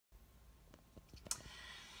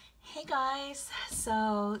Hey guys,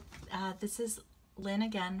 so this is Lynn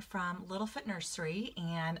again from Littlefoot Nursery,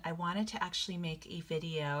 and I wanted to actually make a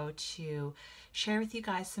video to share with you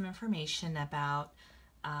guys some information about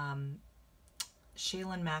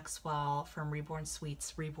Shaylen Maxwell from Reborn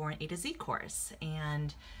Suite's Reborn A to Z course.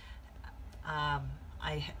 And I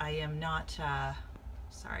am not,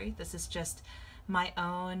 sorry, this is just my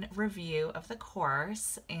own review of the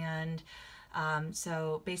course. And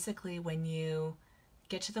so basically when you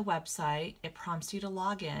get to the website, it prompts you to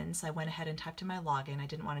log in. So I went ahead and typed in my login. I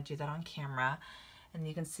didn't want to do that on camera. And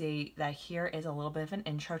you can see that here is a little bit of an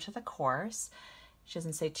intro to the course. She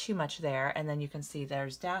doesn't say too much there. And then you can see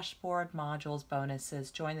there's dashboard, modules,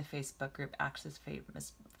 bonuses, join the Facebook group, access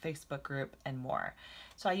Facebook group, and more.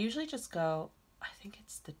 So I usually just go, I think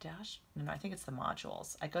it's the I think it's the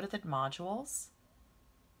modules. I go to the modules.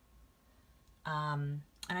 And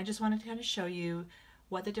I just wanted to kind of show you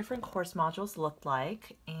what the different course modules look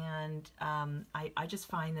like. And I just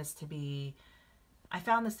find this to be, I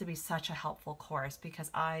found this to be such a helpful course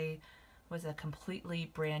because I was a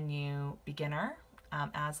completely brand new beginner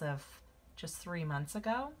as of just 3 months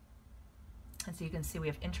ago. And so you can see we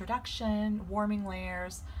have introduction, warming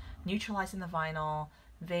layers, neutralizing the vinyl,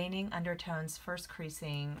 veining, undertones, first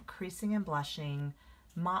creasing, creasing and blushing,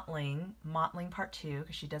 mottling part 2,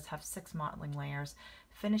 because she does have 6 mottling layers,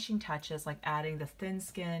 finishing touches like adding the thin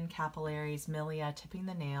skin, capillaries, milia, tipping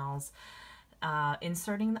the nails,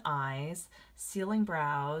 inserting the eyes, sealing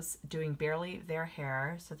brows, doing barely their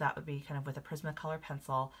hair, so that would be kind of with a Prismacolor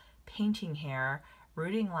pencil, painting hair,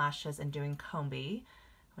 rooting lashes, and doing combi,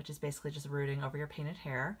 which is basically just rooting over your painted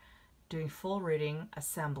hair, doing full rooting,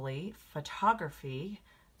 assembly, photography.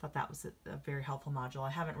 I thought that was a very helpful module.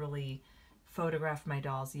 I haven't really photographed my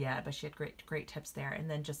dolls yet, but she had great tips there. And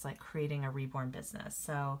then just like creating a reborn business.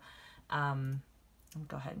 So I'll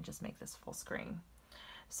go ahead and just make this full screen.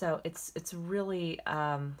 So it's really,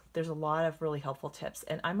 there's a lot of really helpful tips.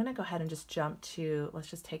 And I'm gonna go ahead and just jump to, let's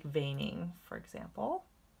just take veining, for example.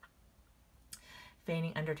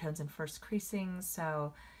 Veining, undertones, and first creasing.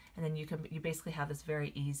 So, and then you basically have this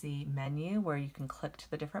very easy menu where you can click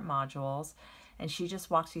to the different modules, and she just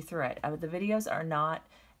walks you through it. The videos are not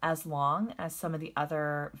as long as some of the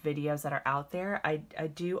other videos that are out there. I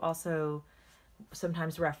do also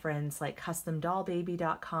sometimes reference like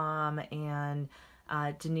customdollbaby.com, and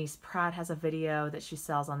Denise Pratt has a video that she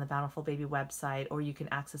sells on the Bountiful Baby website, or you can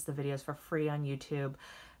access the videos for free on YouTube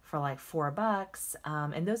for like $4.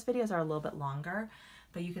 And those videos are a little bit longer,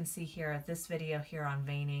 but you can see here, this video here on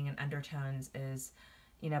veining and undertones is,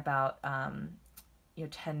 about,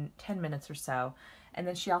 10 minutes or so. And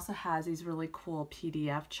then she also has these really cool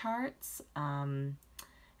PDF charts. And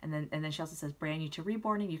then she also says brand new to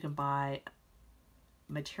reborning. You can buy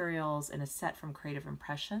materials in a set from Creative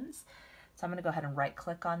Impressions. So I'm going to go ahead and right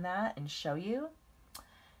click on that and show you.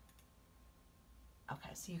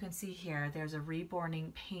 Okay, so you can see here, there's a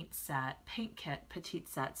reborning paint kit, petite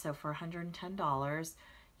set. So for $110,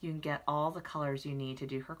 you can get all the colors you need to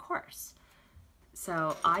do her course.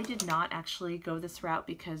 So I did not actually go this route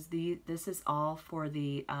because this is all for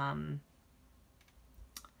the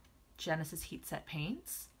Genesis heat set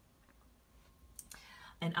paints.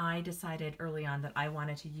 And I decided early on that I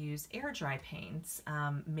wanted to use air dry paints,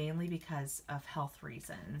 mainly because of health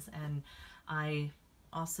reasons. And I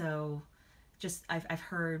also I've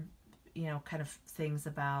heard, kind of things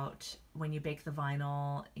about when you bake the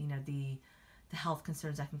vinyl, the health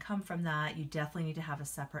concerns that can come from that. You definitely need to have a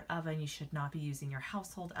separate oven. You should not be using your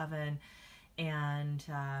household oven. And,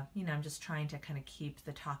 I'm just trying to kind of keep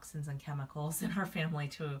the toxins and chemicals in our family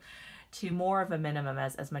to more of a minimum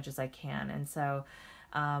as much as I can. And so,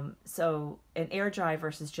 so an air dry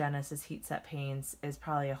versus Genesis heat set paints is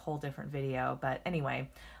probably a whole different video. But anyway,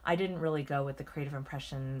 I didn't really go with the Creative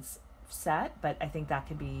Impressions set, but I think that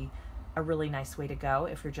could be a really nice way to go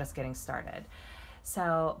if you're just getting started.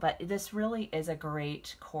 So, but this really is a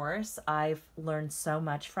great course. I've learned so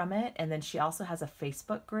much from it. And then she also has a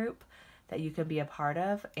Facebook group that you can be a part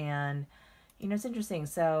of. And, it's interesting.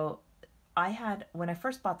 So when I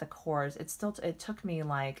first bought the course, it took me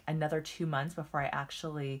like another 2 months before I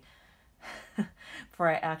actually,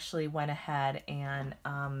 went ahead and,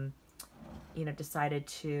 decided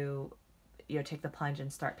to, take the plunge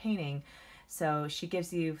and start painting. So she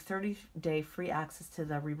gives you 30-day free access to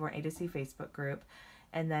the Reborn A to Z Facebook group.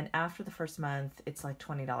 And then after the first month, it's like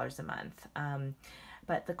 $20 a month.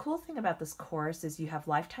 But the cool thing about this course is you have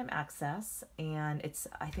lifetime access, and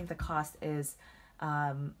I think the cost is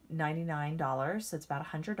 $99, so it's about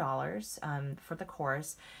 $100 for the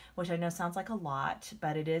course, which I know sounds like a lot,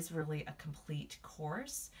 but it is really a complete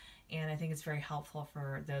course. And I think it's very helpful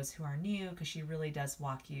for those who are new because she really does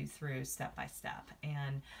walk you through step by step.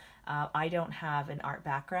 And I don't have an art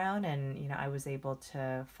background, and I was able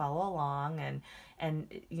to follow along, and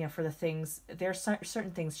for the things, there's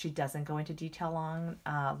certain things she doesn't go into detail on,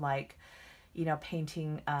 like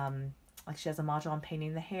painting, like she has a module on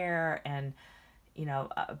painting the hair, and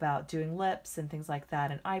about doing lips and things like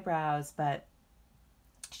that, and eyebrows, but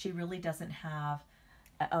she really doesn't have.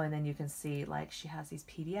 Oh, and then you can see, like, she has these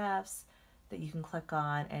PDFs that you can click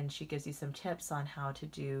on, and she gives you some tips on how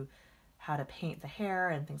to paint the hair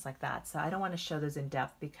and things like that. So I don't want to show those in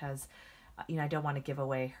depth because, I don't want to give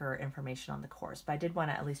away her information on the course, but I did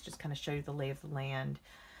want to at least just kind of show you the lay of the land.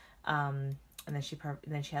 And then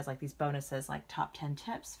she has like these bonuses, like top 10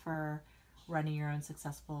 tips for running your own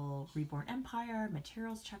successful reborn empire,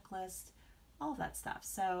 materials checklist, all of that stuff.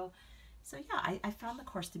 So yeah, I found the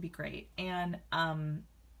course to be great, and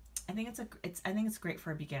I think it's great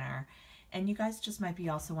for a beginner. And you guys just might be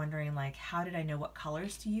also wondering, like, how did I know what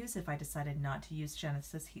colors to use if I decided not to use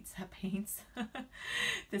Genesis heat set paints?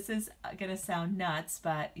 This is gonna sound nuts,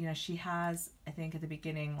 but she has, I think at the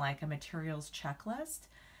beginning, like a materials checklist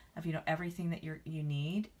of everything that you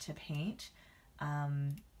need to paint,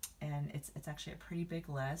 and it's actually a pretty big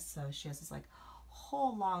list. So she has this like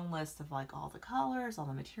whole long list of like all the colors, all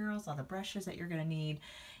the materials, all the brushes that you're gonna need.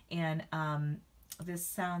 And this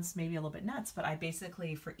sounds maybe a little bit nuts, but I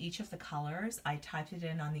basically, for each of the colors, I typed it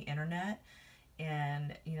in on the internet,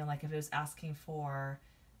 and like if it was asking for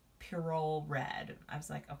Purell red, I was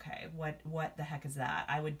like, okay, what the heck is that?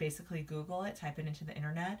 I would basically Google it, type it into the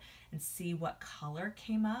internet, and see what color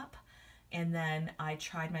came up, and then I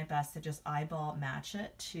tried my best to just eyeball match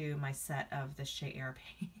it to my set of the Shea Air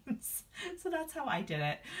paints. So that's how I did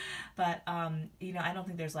it. But I don't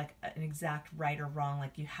think there's like an exact right or wrong,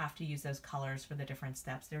 like you have to use those colors for the different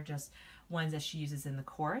steps. They're just ones that she uses in the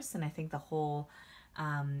course, and I think the whole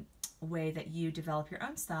way that you develop your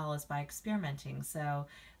own style is by experimenting. So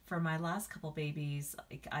for my last couple babies,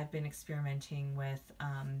 like I've been experimenting with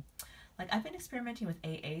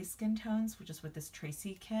AA skin tones, which is with this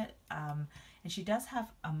Tracy kit. And she does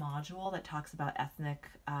have a module that talks about ethnic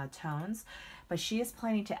tones, but she is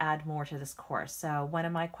planning to add more to this course. So one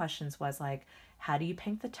of my questions was like, how do you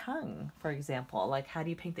paint the tongue, for example? Like, how do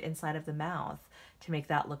you paint the inside of the mouth to make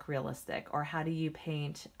that look realistic? Or how do you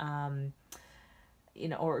paint,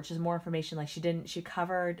 or just more information. Like she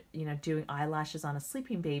covered, doing eyelashes on a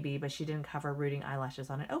sleeping baby, but she didn't cover rooting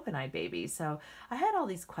eyelashes on an open-eyed baby. So I had all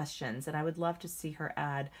these questions, and I would love to see her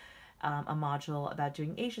add a module about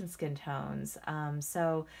doing Asian skin tones.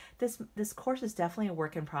 So this course is definitely a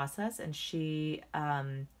work in process, and she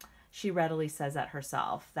readily says that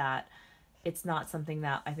herself, that it's not something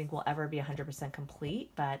that I think will ever be 100% complete.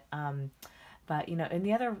 But and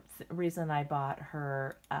the other reason I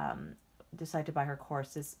decided to buy her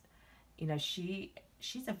course is,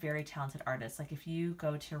 she's a very talented artist. Like if you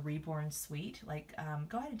go to Reborn Suite, like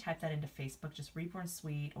go ahead and type that into Facebook, just Reborn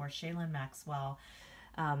Suite or Shaylen Maxwell.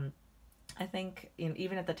 I think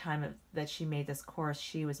even at the time that she made this course,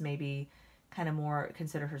 she was maybe kind of more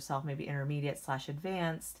considered herself maybe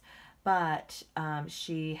intermediate/advanced, but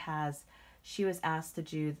she was asked to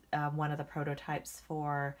do one of the prototypes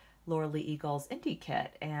for Laura Lee Eagle's indie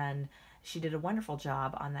kit, and she did a wonderful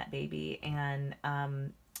job on that baby. And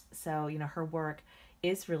so her work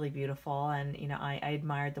is really beautiful, and I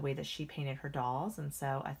admired the way that she painted her dolls, and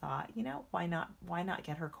so I thought, why not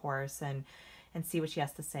get her course and see what she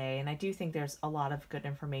has to say. And I do think there's a lot of good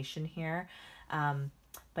information here.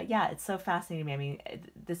 But yeah, it's so fascinating to me. I mean,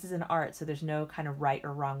 this is an art, so there's no kind of right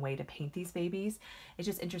or wrong way to paint these babies. It's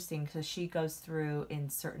just interesting because she goes through in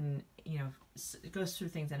certain, goes through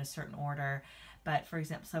things in a certain order. But for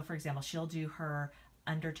example, she'll do her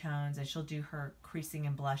undertones and she'll do her creasing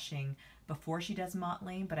and blushing before she does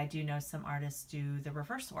mottling. But I do know some artists do the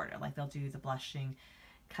reverse order, like they'll do the blushing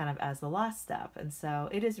kind of as the last step. And so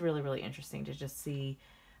it is really, really interesting to just see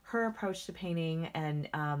her approach to painting. And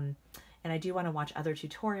I do want to watch other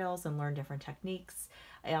tutorials and learn different techniques.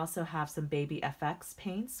 I also have some Baby FX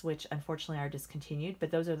paints, which unfortunately are discontinued, but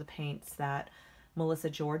those are the paints that Melissa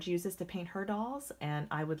George uses to paint her dolls, and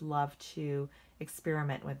I would love to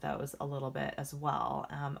experiment with those a little bit as well.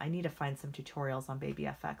 I need to find some tutorials on Baby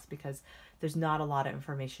FX because there's not a lot of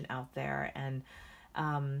information out there. And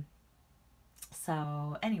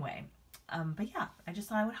so anyway, but yeah, I just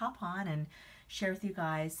thought I would hop on and share with you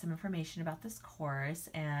guys some information about this course.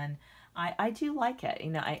 And I do like it.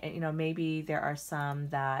 Maybe there are some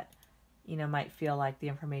that might feel like the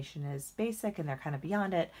information is basic and they're kind of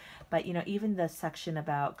beyond it. But even the section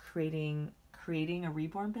about creating a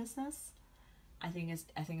reborn business, I think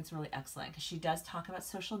it's really excellent because she does talk about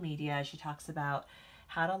social media. She talks about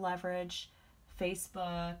how to leverage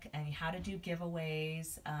Facebook and how to do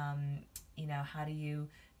giveaways. You know, how do you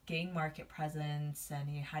gain market presence, and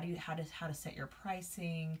how to set your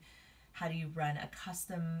pricing, how do you run a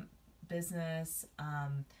custom business,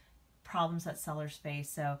 problems that sellers face.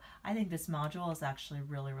 So I think this module is actually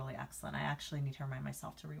really, really excellent. I actually need to remind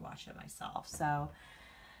myself to rewatch it myself. So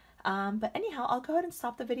but anyhow, I'll go ahead and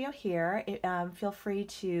stop the video here. Feel free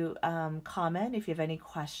to comment if you have any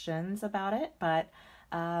questions about it. But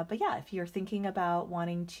yeah, if you're thinking about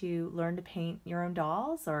wanting to learn to paint your own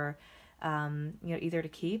dolls, or you know, either to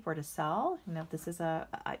keep or to sell, you know, this is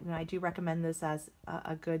I do recommend this as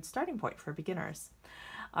a good starting point for beginners.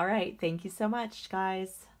 All right, thank you so much,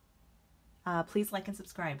 guys. Please like and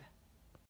subscribe.